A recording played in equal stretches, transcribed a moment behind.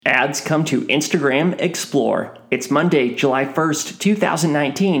Ads come to Instagram Explore. It's Monday, July 1st,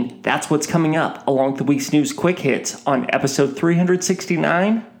 2019. That's what's coming up along with the week's news quick hits on episode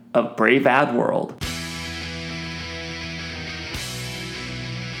 369 of Brave Ad World.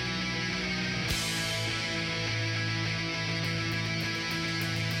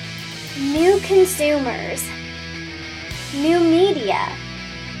 New consumers, new media,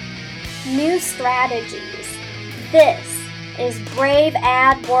 new strategies. This is Brave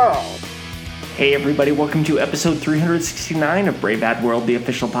Ad World. Hey everybody, welcome to episode 369 of Brave Ad World, the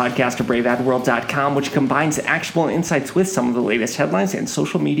official podcast of braveadworld.com, which combines actionable insights with some of the latest headlines and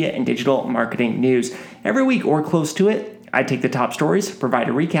social media and digital marketing news. Every week or close to it, I take the top stories, provide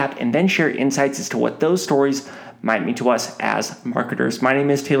a recap, and then share insights as to what those stories might mean to us as marketers. My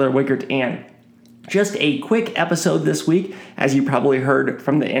name is Taylor Wiegert, and just a quick episode this week, as you probably heard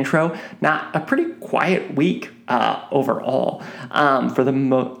from the intro. Not a pretty quiet week overall, for the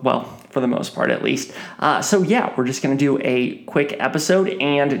most part at least. So yeah, we're just going to do a quick episode,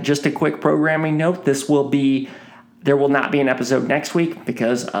 and just a quick programming note: there will not be an episode next week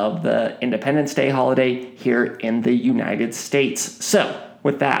because of the Independence Day holiday here in the United States. So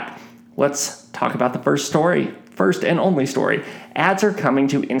with that, let's talk about the first and only story. Ads are coming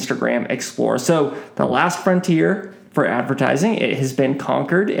to Instagram Explore. So the last frontier for advertising, it has been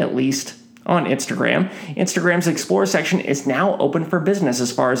conquered, at least on Instagram. Instagram's Explore section is now open for business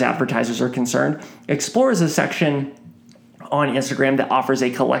as far as advertisers are concerned. Explore is a section on Instagram that offers a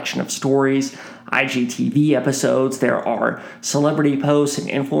collection of stories, IGTV episodes, there are celebrity posts and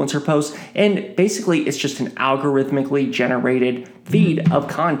influencer posts, and basically it's just an algorithmically generated feed of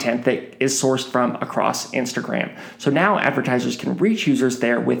content that is sourced from across Instagram. So now advertisers can reach users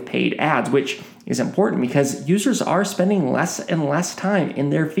there with paid ads, which is important because users are spending less and less time in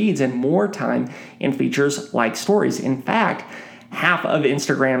their feeds and more time in features like stories. In fact, half of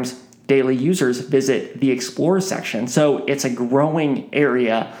Instagram's daily users visit the Explore section, so it's a growing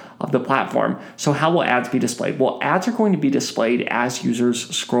area of the platform. So how will ads be displayed? Well, ads are going to be displayed as users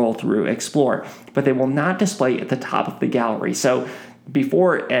scroll through Explore, but they will not display at the top of the gallery. So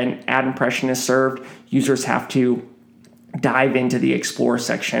before an ad impression is served, users have to dive into the Explore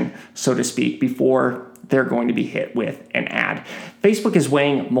section, so to speak, before they're going to be hit with an ad. Facebook is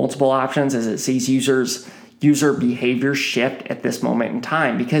weighing multiple options as it sees user behavior shift at this moment in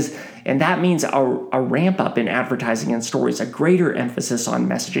time, and that means a ramp up in advertising and stories, a greater emphasis on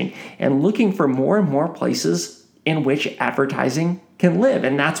messaging, and looking for more and more places in which advertising can live.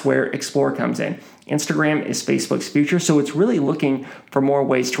 And that's where Explore comes in. Instagram is Facebook's future, so it's really looking for more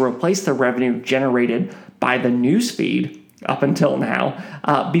ways to replace the revenue generated by the newsfeed up until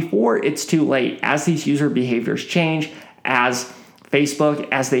now, before it's too late, as these user behaviors change, as Facebook,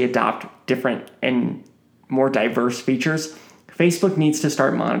 as they adopt different and more diverse features. Facebook needs to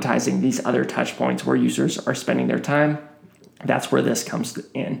start monetizing these other touch points where users are spending their time. That's where this comes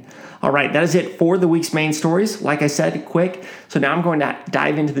in. All right, that is it for the week's main stories. Like I said, quick. So now I'm going to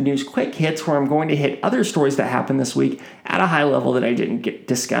dive into the news quick hits, where I'm going to hit other stories that happened this week at a high level that I didn't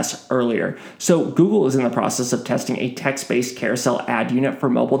discuss earlier. So Google is in the process of testing a text-based carousel ad unit for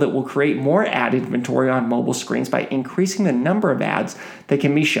mobile that will create more ad inventory on mobile screens by increasing the number of ads that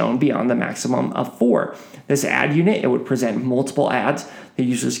can be shown beyond the maximum of 4. This ad unit, it would present multiple ads that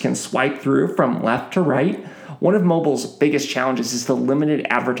users can swipe through from left to right. One of mobile's biggest challenges is the limited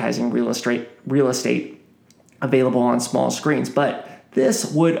advertising real estate available on small screens, but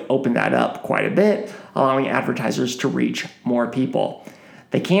this would open that up quite a bit, allowing advertisers to reach more people.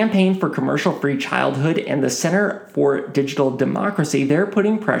 The Campaign for Commercial-Free Childhood and the Center for Digital Democracy, they're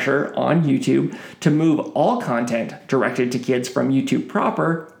putting pressure on YouTube to move all content directed to kids from YouTube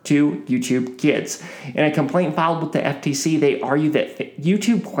proper to YouTube Kids. In a complaint filed with the FTC, they argue that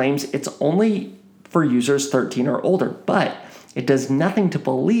YouTube claims it's only for users 13 or older, but it does nothing to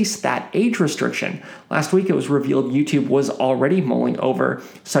police that age restriction. Last week, it was revealed YouTube was already mulling over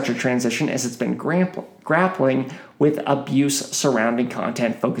such a transition, as it's been grappling with abuse surrounding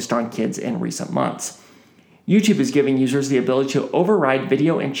content focused on kids in recent months. YouTube is giving users the ability to override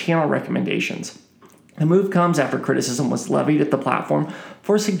video and channel recommendations. The move comes after criticism was levied at the platform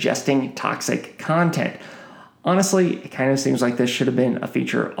for suggesting toxic content. Honestly, it kind of seems like this should have been a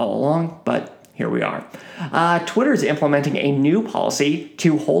feature all along, but here we are. Twitter is implementing a new policy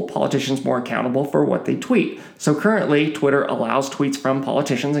to hold politicians more accountable for what they tweet. So currently, Twitter allows tweets from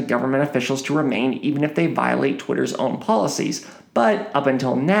politicians and government officials to remain even if they violate Twitter's own policies. But up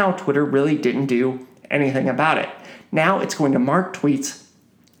until now, Twitter really didn't do anything about it. Now it's going to mark tweets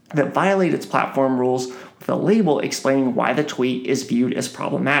that violate its platform rules with a label explaining why the tweet is viewed as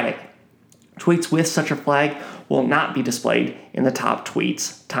problematic. Tweets with such a flag will not be displayed in the top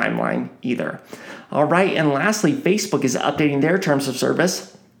tweets timeline either. All right, and lastly, Facebook is updating their terms of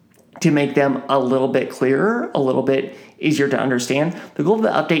service to make them a little bit clearer, a little bit easier to understand. The goal of the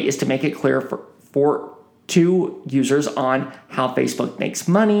update is to make it clear to users on how Facebook makes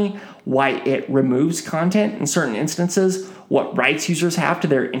money, why it removes content in certain instances, what rights users have to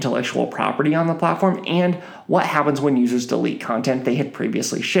their intellectual property on the platform, and what happens when users delete content they had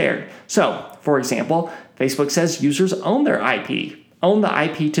previously shared. So, for example, Facebook says users own the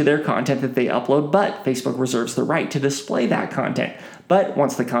IP to their content that they upload, but Facebook reserves the right to display that content. But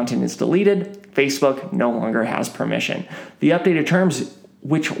once the content is deleted, Facebook no longer has permission. The updated terms,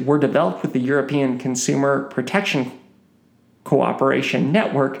 which were developed with the European Consumer Protection Cooperation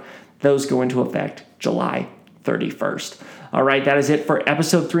Network, those go into effect July 31st. All right, that is it for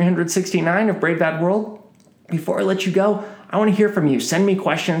episode 369 of Brave Bad World. Before I let you go, I want to hear from you. Send me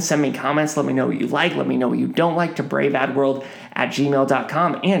questions, send me comments, let me know what you like, let me know what you don't like to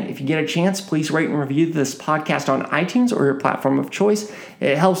braveadworld@gmail.com. And if you get a chance, please rate and review this podcast on iTunes or your platform of choice.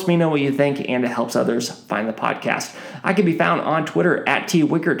 It helps me know what you think and it helps others find the podcast. I can be found on Twitter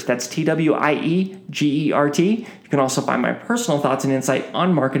 @TWiegert, that's TWIEGERT. You can also find my personal thoughts and insight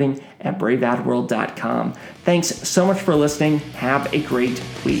on marketing at braveadworld.com. Thanks so much for listening. Have a great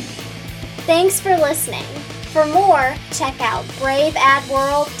week. Thanks for listening. For more, check out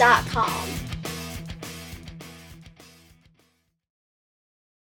braveadworld.com.